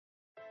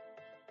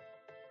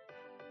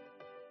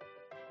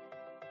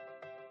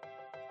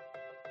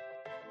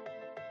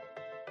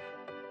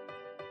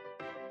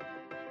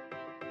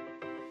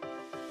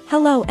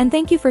Hello and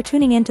thank you for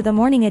tuning in to the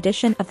morning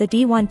edition of the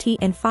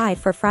D1.ticker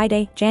for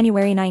Friday,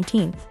 January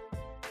 19th.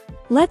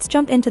 Let's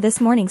jump into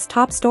this morning's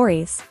top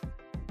stories.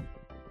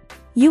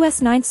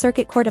 U.S. Ninth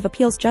Circuit Court of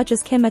Appeals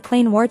Judges Kim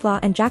McLean Wardlaw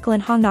and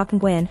Jacqueline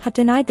Hong-Nok-Nguyen have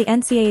denied the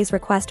NCAA's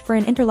request for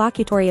an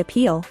interlocutory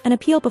appeal, an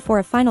appeal before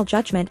a final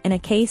judgment in a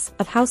case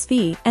of House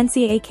v.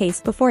 NCAA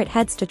case before it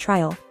heads to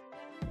trial.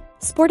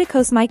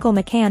 Sportico's Michael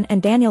McCann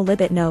and Daniel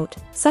Libet note,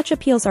 such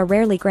appeals are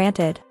rarely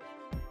granted.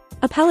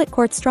 Appellate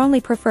courts strongly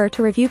prefer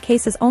to review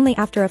cases only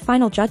after a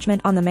final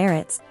judgment on the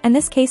merits, and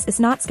this case is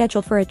not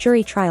scheduled for a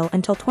jury trial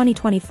until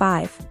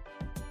 2025.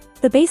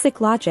 The basic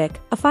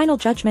logic, a final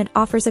judgment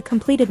offers a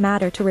completed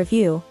matter to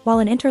review, while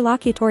an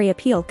interlocutory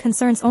appeal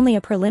concerns only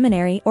a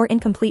preliminary or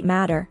incomplete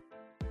matter.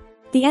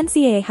 The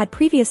NCAA had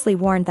previously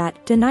warned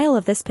that denial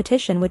of this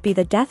petition would be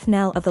the death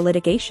knell of the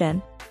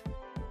litigation.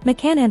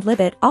 McCann and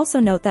Libet also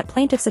note that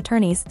plaintiffs'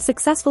 attorneys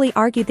successfully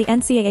argued the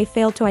NCAA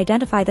failed to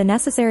identify the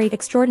necessary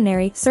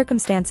extraordinary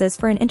circumstances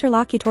for an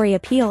interlocutory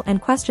appeal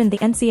and questioned the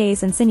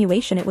NCAA's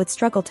insinuation it would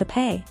struggle to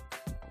pay.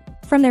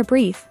 From their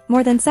brief,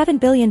 more than $7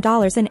 billion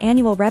in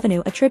annual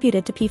revenue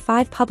attributed to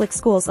P5 public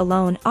schools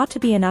alone ought to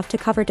be enough to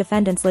cover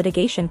defendants'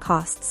 litigation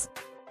costs.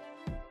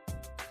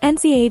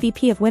 NCAA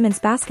VP of Women's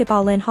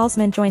Basketball Lynn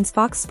Halsman joins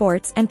Fox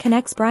Sports and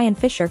connects Brian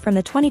Fisher from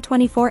the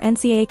 2024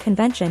 NCAA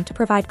convention to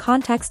provide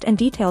context and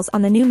details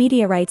on the new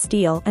media rights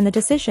deal and the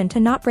decision to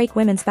not break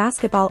women's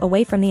basketball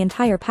away from the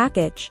entire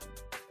package.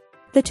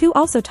 The two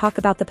also talk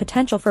about the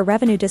potential for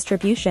revenue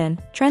distribution,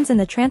 trends in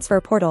the transfer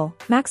portal,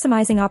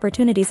 maximizing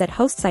opportunities at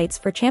host sites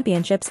for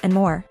championships and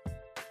more.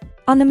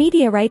 On the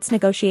media rights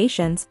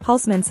negotiations,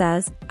 Halsman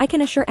says, "I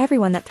can assure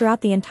everyone that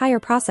throughout the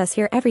entire process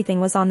here everything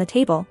was on the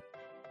table.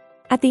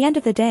 At the end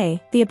of the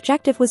day, the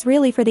objective was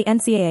really for the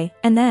NCAA,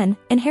 and then,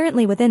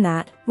 inherently within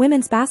that,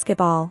 women's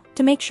basketball,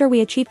 to make sure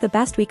we achieved the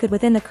best we could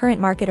within the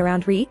current market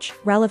around reach,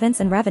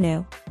 relevance and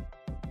revenue.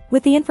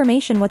 With the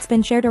information what's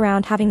been shared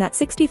around having that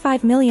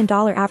 $65 million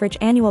average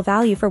annual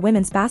value for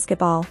women's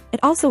basketball, it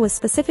also was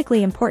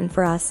specifically important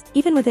for us,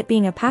 even with it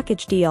being a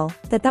package deal,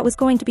 that was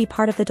going to be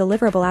part of the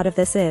deliverable out of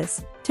this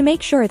is, to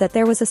make sure that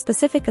there was a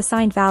specific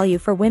assigned value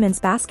for women's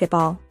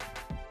basketball.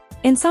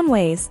 In some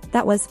ways,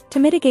 that was, to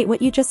mitigate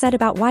what you just said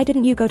about why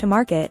didn't you go to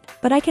market,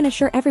 but I can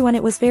assure everyone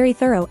it was very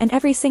thorough and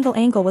every single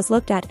angle was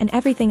looked at and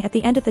everything at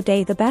the end of the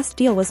day the best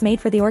deal was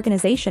made for the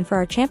organization for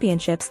our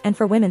championships and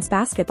for women's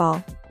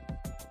basketball."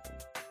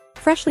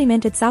 Freshly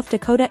minted South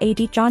Dakota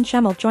AD John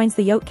Schemmel joins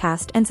the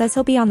Yotcast and says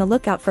he'll be on the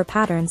lookout for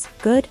patterns,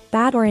 good,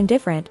 bad or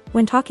indifferent,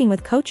 when talking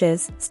with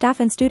coaches, staff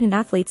and student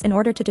athletes in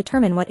order to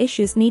determine what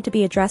issues need to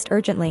be addressed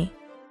urgently.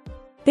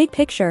 Big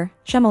picture,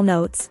 Schemmel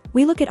notes,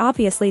 we look at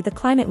obviously the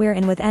climate we're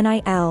in with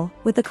NIL,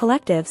 with the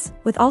collectives,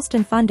 with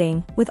Alston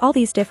funding, with all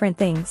these different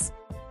things.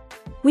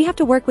 We have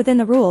to work within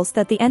the rules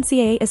that the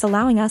NCAA is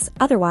allowing us,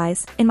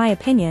 otherwise, in my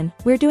opinion,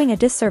 we're doing a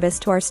disservice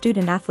to our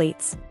student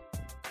athletes.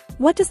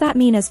 What does that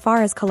mean as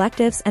far as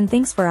collectives and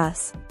things for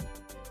us?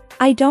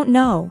 I don't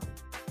know.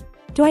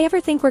 Do I ever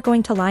think we're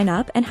going to line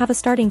up and have a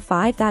starting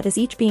five that is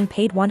each being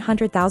paid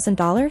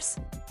 $100,000?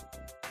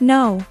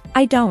 No,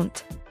 I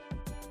don't.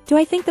 Do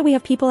I think that we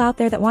have people out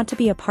there that want to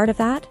be a part of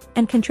that,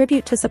 and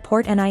contribute to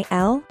support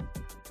NIL?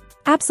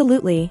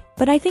 Absolutely,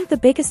 but I think the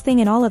biggest thing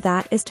in all of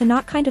that is to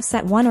not kind of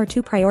set one or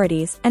two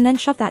priorities and then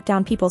shove that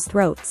down people's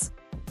throats.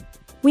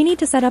 We need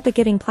to set up a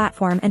giving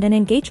platform and an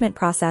engagement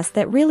process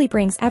that really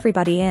brings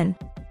everybody in.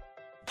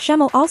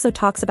 Schemmel also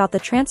talks about the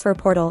transfer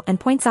portal and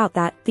points out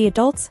that the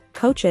adults,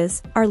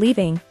 coaches, are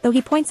leaving, though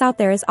he points out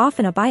there is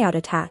often a buyout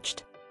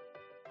attached.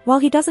 While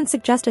he doesn't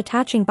suggest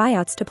attaching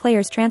buyouts to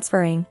players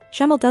transferring,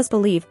 Schemmel does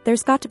believe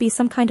there's got to be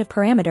some kind of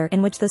parameter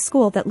in which the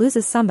school that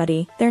loses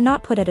somebody, they're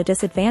not put at a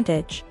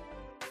disadvantage.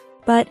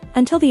 But,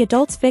 until the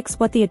adults fix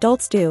what the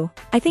adults do,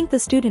 I think the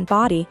student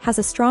body has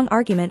a strong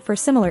argument for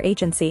similar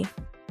agency.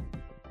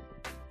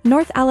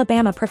 North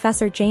Alabama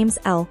Professor James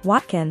L.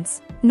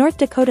 Watkins, North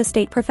Dakota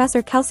State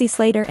Professor Kelsey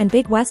Slater and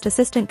Big West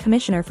Assistant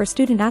Commissioner for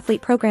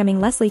Student-Athlete Programming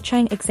Leslie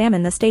Chang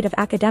examine the state of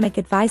academic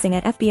advising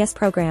at FBS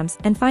programs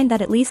and find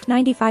that at least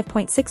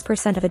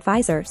 95.6% of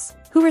advisors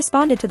who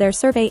responded to their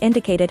survey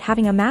indicated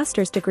having a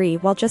master's degree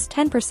while just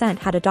 10%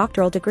 had a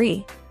doctoral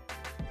degree.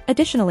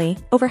 Additionally,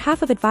 over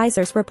half of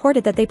advisors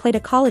reported that they played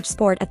a college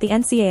sport at the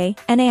NCAA,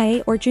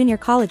 NAIA or junior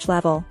college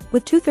level,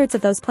 with 2/3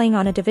 of those playing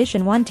on a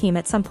Division I team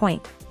at some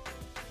point.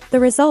 The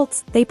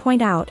results, they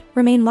point out,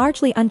 remain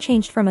largely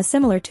unchanged from a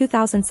similar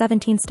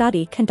 2017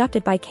 study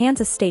conducted by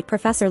Kansas State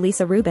professor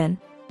Lisa Rubin.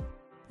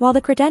 While the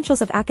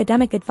credentials of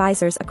academic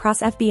advisors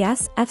across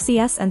FBS,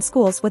 FCS and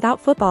schools without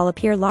football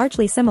appear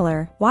largely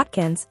similar,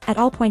 Watkins, et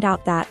al. Point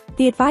out that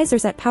the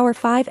advisors at Power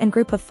 5 and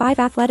Group of 5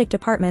 athletic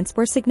departments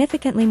were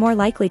significantly more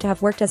likely to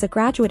have worked as a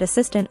graduate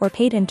assistant or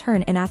paid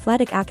intern in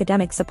athletic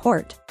academic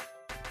support.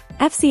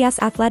 FCS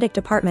athletic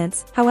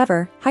departments,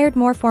 however, hired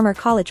more former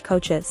college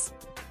coaches.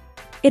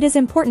 It is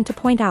important to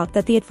point out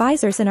that the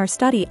advisors in our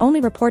study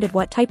only reported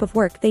what type of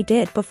work they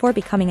did before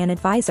becoming an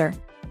advisor.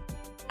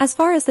 As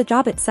far as the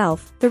job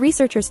itself, the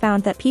researchers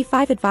found that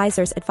P5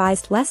 advisors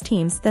advised less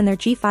teams than their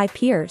G5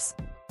 peers.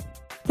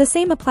 The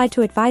same applied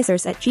to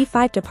advisors at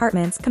G5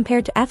 departments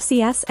compared to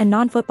FCS and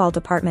non-football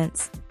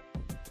departments.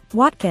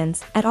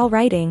 Watkins, et al.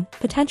 Writing,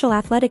 potential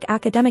athletic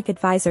academic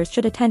advisors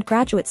should attend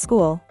graduate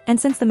school, and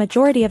since the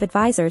majority of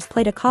advisors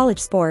played a college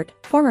sport,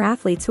 former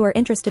athletes who are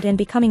interested in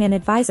becoming an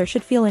advisor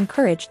should feel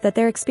encouraged that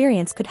their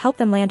experience could help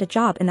them land a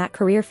job in that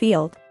career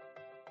field.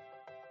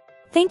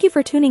 Thank you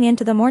for tuning in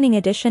to the morning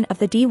edition of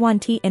the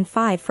D1T in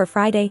 5 for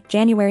Friday,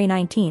 January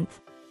 19th.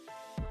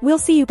 We'll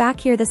see you back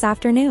here this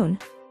afternoon.